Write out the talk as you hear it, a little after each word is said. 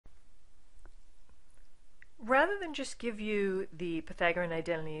rather than just give you the Pythagorean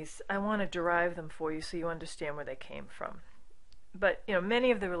identities, I want to derive them for you so you understand where they came from. But many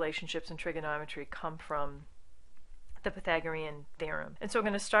of the relationships in trigonometry come from the Pythagorean theorem. And so we're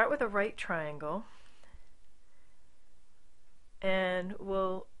going to start with a right triangle, and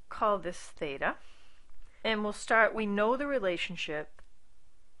we'll call this theta. And we'll start, we know the relationship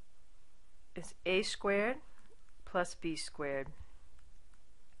is a squared plus b squared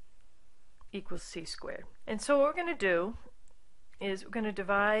equals c squared. And so what we're going to do is we're going to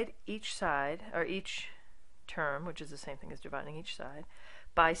divide each side, or each term, which is the same thing as dividing each side,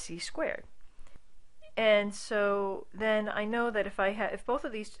 by c squared. And so then I know that if both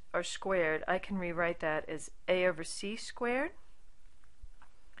of these are squared, I can rewrite that as a over c squared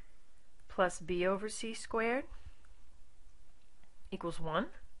plus b over c squared equals 1.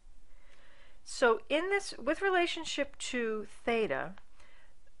 So in this, with relationship to theta,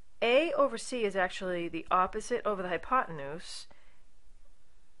 a over c is actually the opposite over the hypotenuse.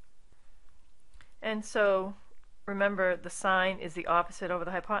 And so remember, the sine is the opposite over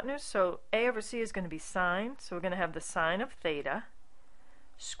the hypotenuse, so a over c is going to be sine, so we're going to have the sine of theta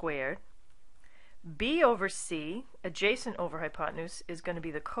squared. B over c, adjacent over hypotenuse, is going to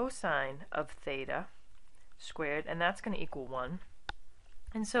be the cosine of theta squared, and that's going to equal 1.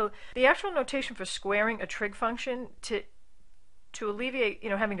 And so the actual notation for squaring a trig function, to alleviate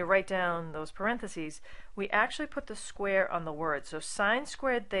having to write down those parentheses, we actually put the square on the word. So sine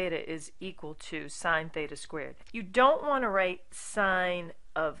squared theta is equal to sine theta squared. You don't want to write sine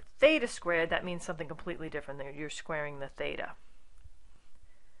of theta squared. That means something completely different there. You're squaring the theta.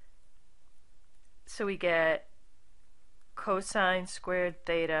 So we get cosine squared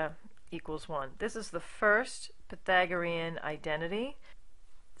theta equals 1. This is the first Pythagorean identity.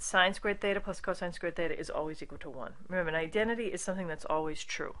 Sine squared theta plus cosine squared theta is always equal to 1. Remember, an identity is something that's always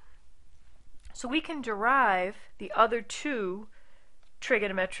true. So we can derive the other two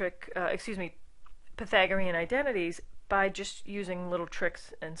Pythagorean identities by just using little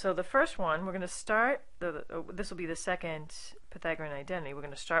tricks. And so the first one, we're going to start, this will be the second Pythagorean identity. We're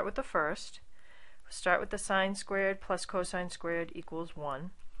going to start with the first. We'll start with the sine squared plus cosine squared equals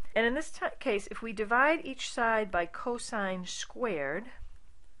 1. And in this case, if we divide each side by cosine squared,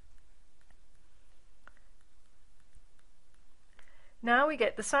 now we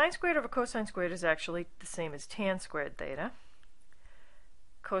get the sine squared over cosine squared is actually the same as tan squared theta.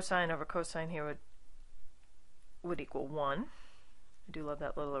 Cosine over cosine here would equal 1. I do love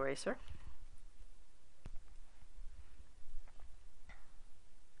that little eraser.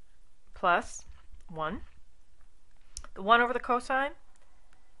 Plus 1. The 1 over the cosine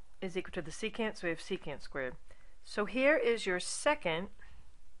is equal to the secant, so we have secant squared. So here is your second.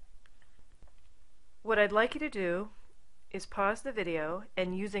 What I'd like you to do is pause the video,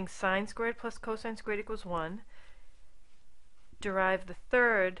 and using sine squared plus cosine squared equals 1, derive the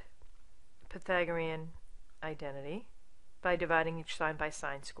third Pythagorean identity by dividing each side by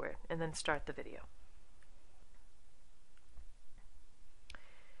sine squared, and then start the video.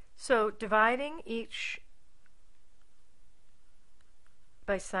 So dividing each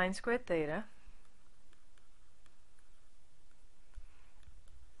by sine squared theta,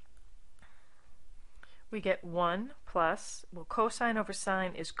 we get 1 plus, well, cosine over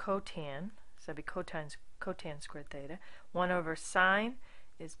sine is cotan, so that'd be cotan squared theta. 1 over sine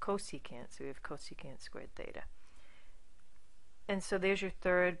is cosecant, so we have cosecant squared theta. And so there's your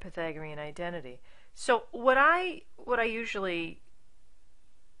third Pythagorean identity. So what I usually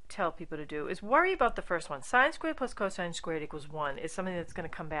tell people to do is worry about the first one. Sine squared plus cosine squared equals 1 is something that's going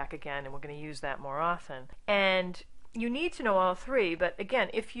to come back again, and we're going to use that more often. And you need to know all three, but again,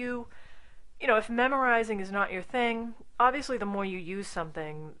 if if memorizing is not your thing, obviously the more you use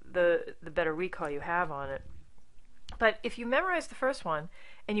something, the better recall you have on it. But if you memorize the first one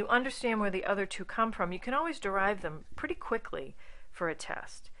and you understand where the other two come from, you can always derive them pretty quickly for a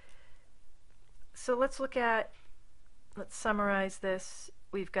test. So let's summarize this.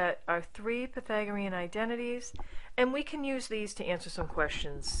 We've got our three Pythagorean identities, and we can use these to answer some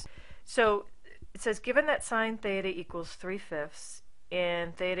questions. So it says, given that sine theta equals 3/5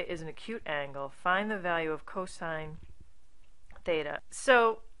 and theta is an acute angle, find the value of cosine theta.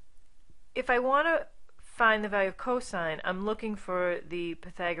 So if I want to find the value of cosine, I'm looking for the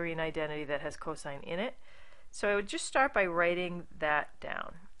Pythagorean identity that has cosine in it. So I would just start by writing that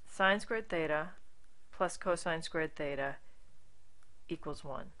down. Sine squared theta plus cosine squared theta equals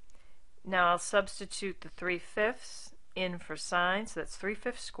 1. Now I'll substitute the 3/5 in for sine, so that's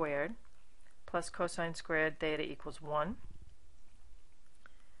 3/5 squared plus cosine squared theta equals 1.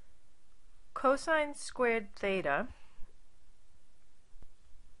 Cosine squared theta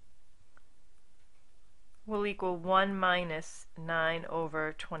will equal 1 minus 9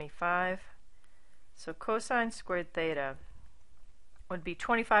 over 25. So cosine squared theta would be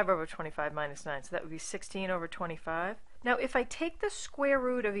 25 over 25 minus 9, so that would be 16 over 25. Now if I take the square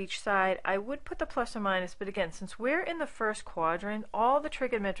root of each side, I would put the plus or minus, but again, since we're in the first quadrant, all the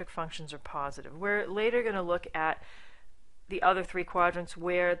trigonometric functions are positive. We're later going to look at the other three quadrants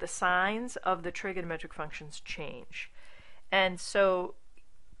where the signs of the trigonometric functions change. And so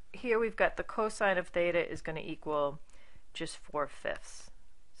here we've got the cosine of theta is going to equal just 4/5.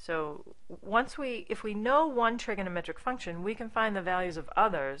 So if we know one trigonometric function, we can find the values of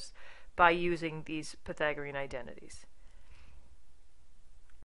others by using these Pythagorean identities.